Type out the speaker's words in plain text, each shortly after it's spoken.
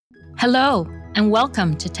Hello, and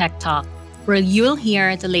welcome to Tech Talk, where you'll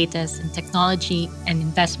hear the latest in technology and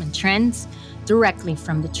investment trends directly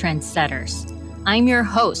from the trendsetters. I'm your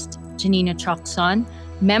host, Janina Chokson,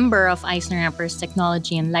 member of Eisner-Amper's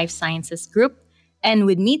Technology and Life Sciences Group, and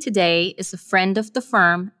with me today is a friend of the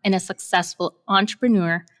firm and a successful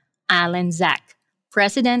entrepreneur, Alan Zach,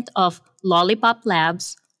 president of Lollipop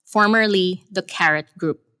Labs, formerly the Carrot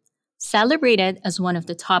Group. Celebrated as one of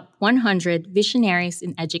the top 100 visionaries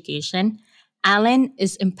in education, Alan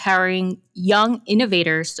is empowering young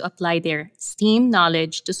innovators to apply their STEAM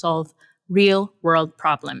knowledge to solve real world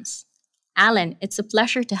problems. Alan, it's a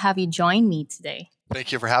pleasure to have you join me today.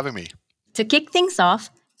 Thank you for having me. To kick things off,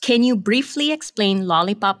 can you briefly explain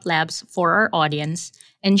Lollipop Labs for our audience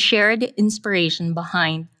and share the inspiration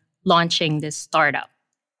behind launching this startup?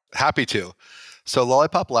 Happy to. So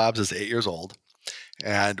Lollipop Labs is 8 years old,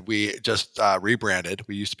 and we just rebranded.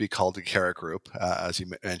 We used to be called the Carrot Group, as you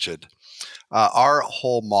mentioned. Our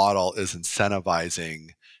whole model is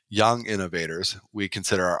incentivizing young innovators. We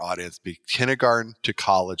consider our audience to be kindergarten to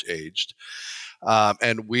college aged.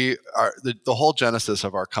 And we are the whole genesis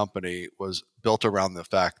of our company was built around the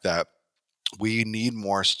fact that we need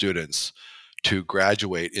more students to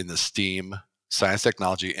graduate in the STEAM, science,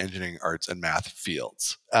 technology, engineering, arts, and math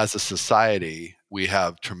fields. As a society, we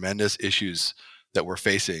have tremendous issues that we're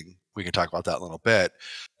facing. We can talk about that in a little bit.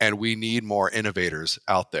 And we need more innovators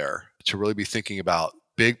out there to really be thinking about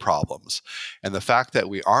big problems. And the fact that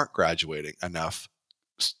we aren't graduating enough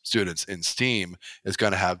students in STEAM is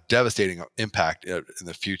going to have devastating impact in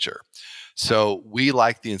the future. So we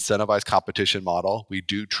like the incentivized competition model. We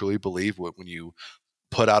do truly believe when you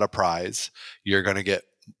put out a prize, you're going to get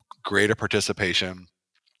greater participation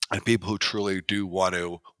and people who truly do want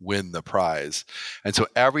to win the prize. And so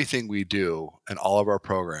everything we do in all of our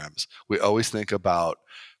programs, we always think about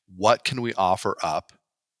what can we offer up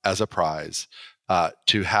as a prize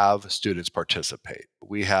to have students participate.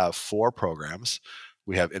 We have 4 programs.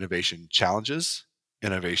 We have innovation challenges,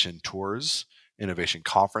 innovation tours, innovation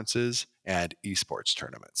conferences, and esports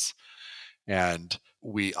tournaments. And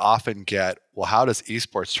we often get, well, how does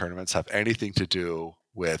esports tournaments have anything to do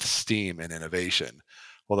with STEAM and innovation?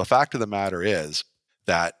 Well, the fact of the matter is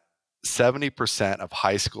that 70% of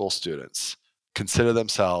high school students consider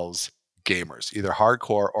themselves gamers, either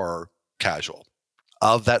hardcore or casual.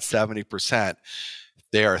 Of that 70%,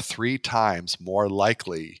 they are 3 times more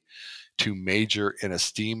likely to major in a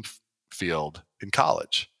STEAM field in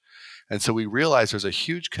college. And so we realize there's a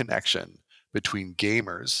huge connection between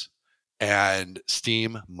gamers and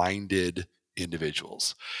STEAM-minded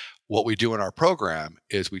individuals. What we do in our program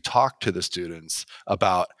is we talk to the students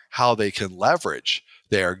about how they can leverage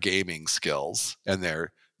their gaming skills and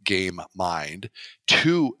their game mind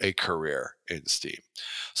to a career in STEAM.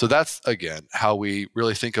 So that's, again, how we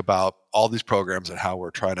really think about all these programs and how we're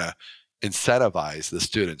trying to incentivize the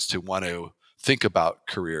students to want to think about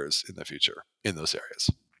careers in the future in those areas.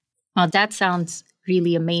 Well, that sounds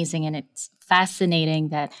really amazing. And it's fascinating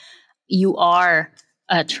that you are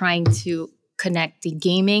trying to connect the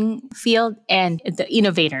gaming field and the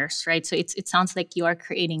innovators, right? So it sounds like you are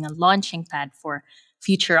creating a launching pad for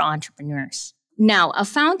future entrepreneurs. Now, a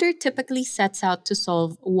founder typically sets out to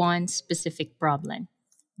solve one specific problem.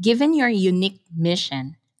 Given your unique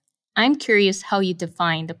mission, I'm curious how you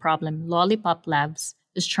define the problem Lollipop Labs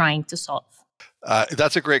is trying to solve.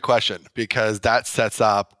 That's a great question because that sets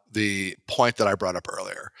up the point that I brought up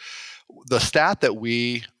earlier. The stat that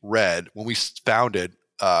we read when we founded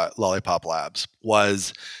Lollipop Labs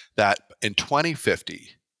was that in 2050,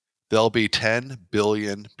 there'll be 10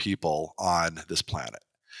 billion people on this planet.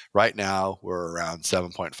 Right now, we're around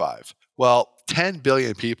 7.5. Well, 10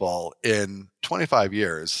 billion people in 25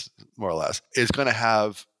 years, more or less, is going to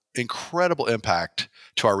have incredible impact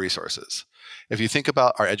to our resources. If you think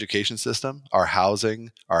about our education system, our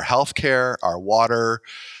housing, our healthcare, our water,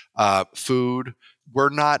 food, we're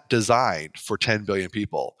not designed for 10 billion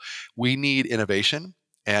people. We need innovation,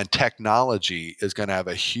 and technology is going to have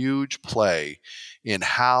a huge play in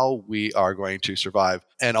how we are going to survive.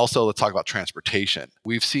 And also, let's talk about transportation.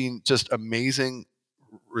 We've seen just amazing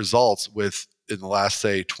results in the last,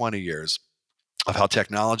 say, 20 years of how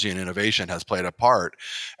technology and innovation has played a part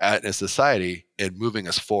in a society in moving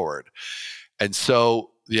us forward. And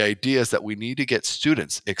so the idea is that we need to get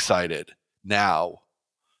students excited now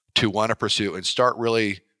to want to pursue and start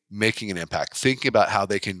really making an impact, thinking about how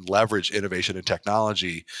they can leverage innovation and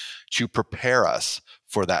technology to prepare us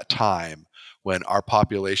for that time when our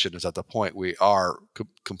population is at the point we are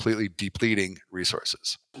completely depleting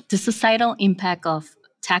resources. The societal impact of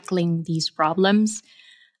tackling these problems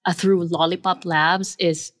through Lollipop Labs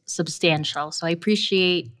is substantial. So I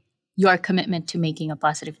appreciate your commitment to making a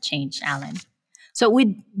positive change, Alan. So, with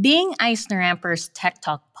being Eisner Amper's Tech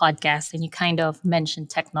Talk podcast, and you kind of mentioned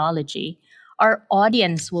technology, our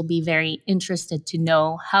audience will be very interested to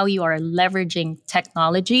know how you are leveraging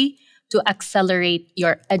technology to accelerate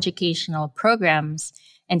your educational programs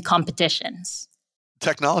and competitions.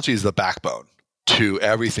 Technology is the backbone to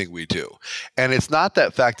everything we do. And it's not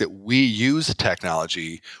that fact that we use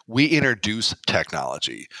technology, we introduce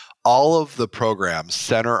technology. All of the programs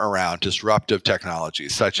center around disruptive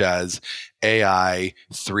technologies such as AI,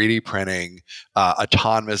 3D printing,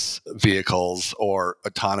 autonomous vehicles, or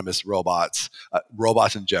autonomous robots,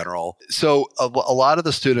 robots in general. So a lot of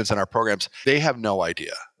the students in our programs, they have no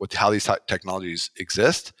idea how these technologies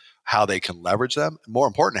exist, how they can leverage them, more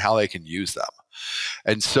important, how they can use them.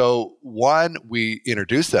 And so, one, we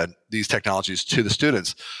introduce these technologies to the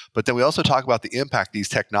students, but then we also talk about the impact these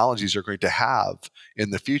technologies are going to have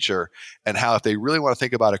in the future, and how if they really want to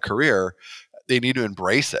think about a career, they need to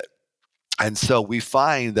embrace it. And so we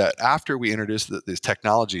find that after we introduce these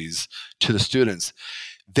technologies to the students,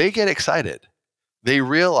 they get excited. They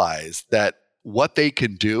realize that what they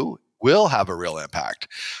can do will have a real impact,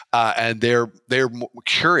 and they're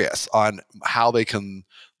curious on how they can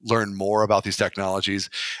learn more about these technologies.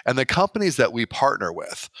 And the companies that we partner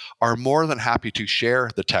with are more than happy to share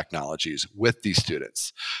the technologies with these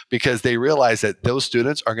students because they realize that those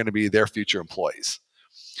students are going to be their future employees.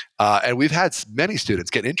 And we've had many students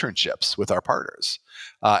get internships with our partners.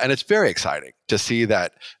 And it's very exciting to see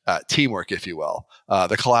that teamwork, if you will,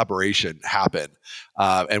 the collaboration happen.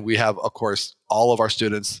 And we have, of course, all of our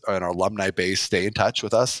students and our alumni base stay in touch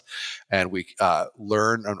with us, and we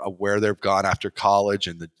learn where they've gone after college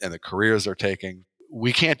and the careers they're taking.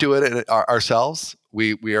 We can't do it ourselves.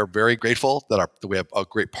 We are very grateful that we have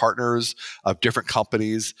great partners of different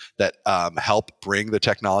companies that help bring the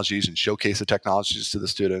technologies and showcase the technologies to the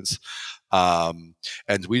students.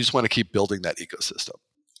 And we just want to keep building that ecosystem.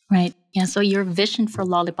 Right. Yeah. So your vision for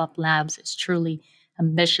Lollipop Labs is truly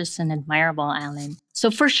ambitious and admirable, Alan.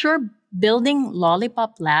 So for sure, building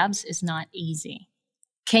Lollipop Labs is not easy.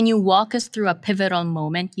 Can you walk us through a pivotal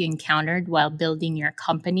moment you encountered while building your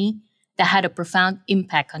company that had a profound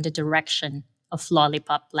impact on the direction of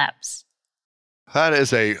Lollipop Labs? That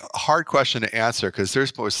is a hard question to answer because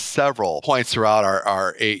there's several points throughout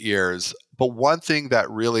our 8 years. But one thing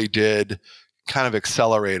that really did kind of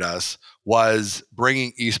accelerate us was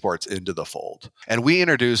bringing esports into the fold. And we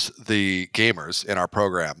introduced the gamers in our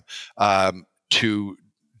program to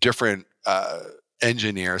different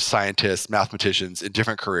engineers, scientists, mathematicians in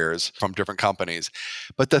different careers from different companies.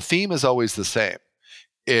 But the theme is always the same.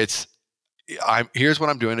 It's here's what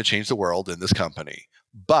I'm doing to change the world in this company.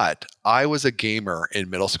 But I was a gamer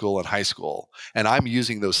in middle school and high school, and I'm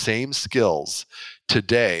using those same skills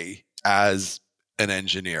today as an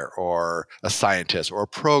engineer or a scientist or a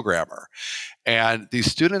programmer. And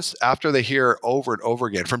these students, after they hear over and over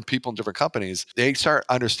again from people in different companies, they start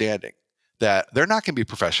understanding that they're not going to be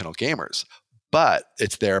professional gamers, but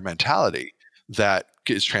it's their mentality that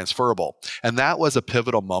is transferable. And that was a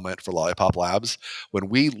pivotal moment for Lollipop Labs when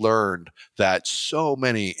we learned that so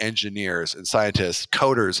many engineers and scientists,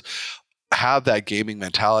 coders have that gaming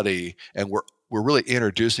mentality, and we're really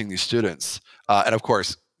introducing these students. And of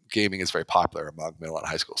course, gaming is very popular among middle and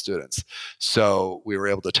high school students. So we were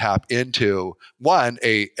able to tap into one,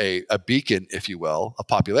 a beacon, if you will, of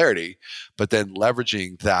popularity, but then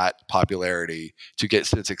leveraging that popularity to get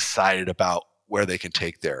students excited about where they can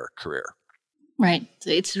take their career. Right. So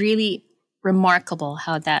it's really remarkable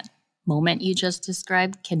how that moment you just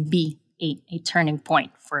described can be a turning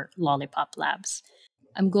point for Lollipop Labs.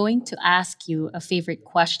 I'm going to ask you a favorite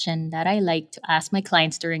question that I like to ask my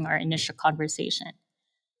clients during our initial conversation.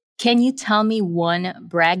 Can you tell me one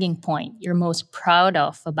bragging point you're most proud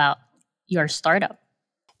of about your startup?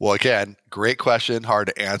 Well, again, great question, hard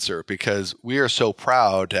to answer because we are so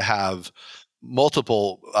proud to have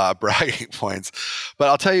multiple bragging points. But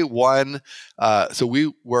I'll tell you one. So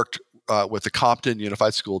we worked with the Compton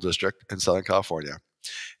Unified School District in Southern California,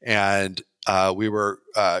 and we were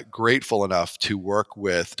grateful enough to work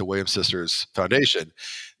with the Williams Sisters Foundation.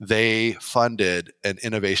 They funded an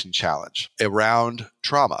innovation challenge around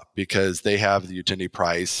trauma because they have the Utility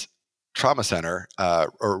Price Trauma Center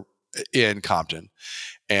in Compton,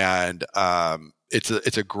 and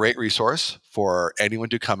it's a great resource for anyone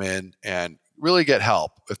to come in and really get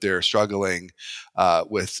help if they're struggling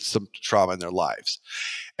with some trauma in their lives.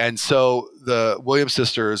 And so the Williams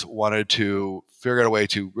sisters wanted to figure out a way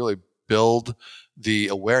to really build the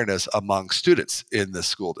awareness among students in the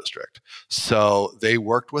school district. So they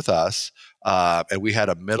worked with us, and we had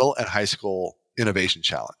a middle and high school innovation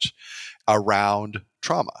challenge around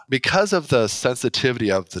trauma. Because of the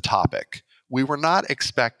sensitivity of the topic, we were not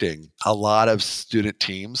expecting a lot of student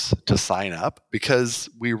teams to sign up because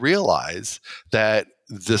we realize that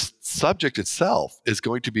this subject itself is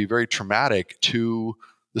going to be very traumatic to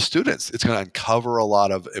the students. It's going to uncover a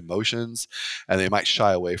lot of emotions and they might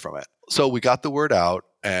shy away from it. So we got the word out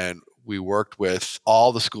and we worked with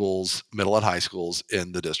all the schools, middle and high schools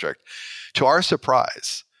in the district. To our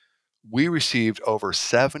surprise, we received over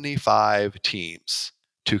 75 teams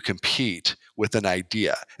to compete with an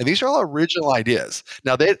idea. And these are all original ideas.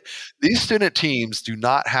 Now, these student teams do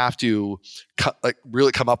not have to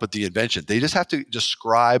really come up with the invention. They just have to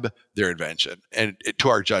describe their invention to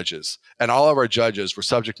our judges. And all of our judges were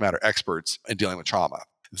subject matter experts in dealing with trauma.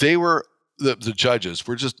 They were the judges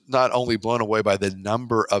were just not only blown away by the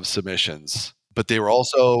number of submissions, but they were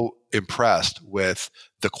also impressed with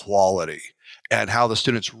the quality and how the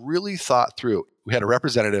students really thought through. We had a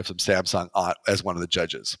representative from Samsung as one of the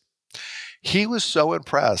judges. He was so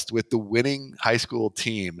impressed with the winning high school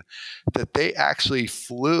team that they actually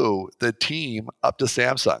flew the team up to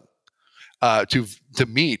Samsung to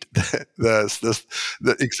meet the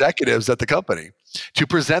executives at the company to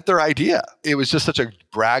present their idea. It was just such a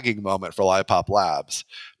bragging moment for Lollipop Labs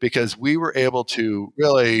because we were able to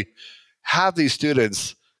really have these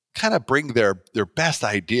students kind of bring their best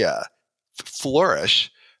idea,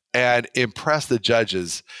 flourish, and impress the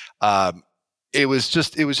judges. It was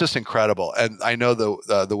just incredible, and I know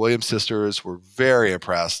the Williams sisters were very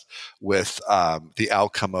impressed with the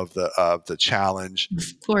outcome of the challenge.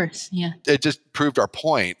 Of course, yeah. It just proved our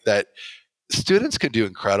point that students can do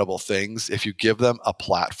incredible things if you give them a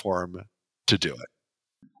platform to do it.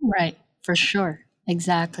 Right, for sure.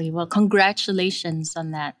 Exactly. Well, congratulations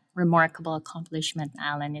on that remarkable accomplishment,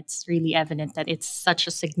 Alan. It's really evident that it's such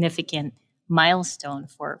a significant milestone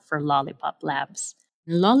for Lollipop Labs.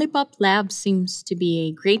 Lollipop Labs seems to be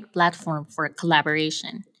a great platform for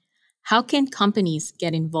collaboration. How can companies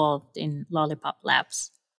get involved in Lollipop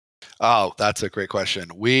Labs? Oh, that's a great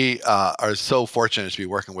question. We are so fortunate to be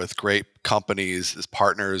working with great companies as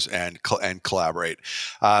partners and collaborate.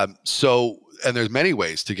 And there's many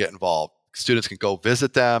ways to get involved. Students can go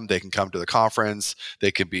visit them. They can come to the conference.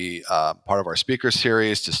 They can be part of our speaker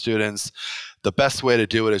series to students. The best way to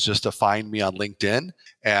do it is just to find me on LinkedIn.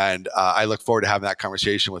 And I look forward to having that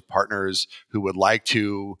conversation with partners who would like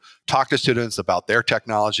to talk to students about their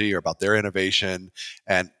technology or about their innovation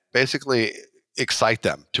and basically excite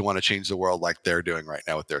them to want to change the world like they're doing right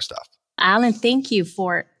now with their stuff. Alan, thank you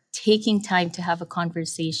for taking time to have a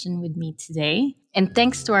conversation with me today. And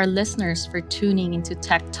thanks to our listeners for tuning into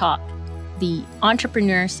Tech Talk, the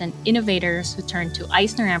entrepreneurs and innovators who turn to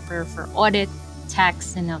EisnerAmper for audit,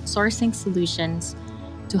 tax, and outsourcing solutions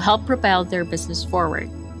to help propel their business forward.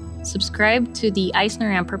 Subscribe to the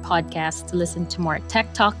EisnerAmper podcast to listen to more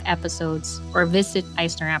Tech Talk episodes or visit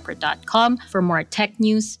eisneramper.com for more tech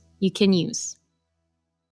news you can use.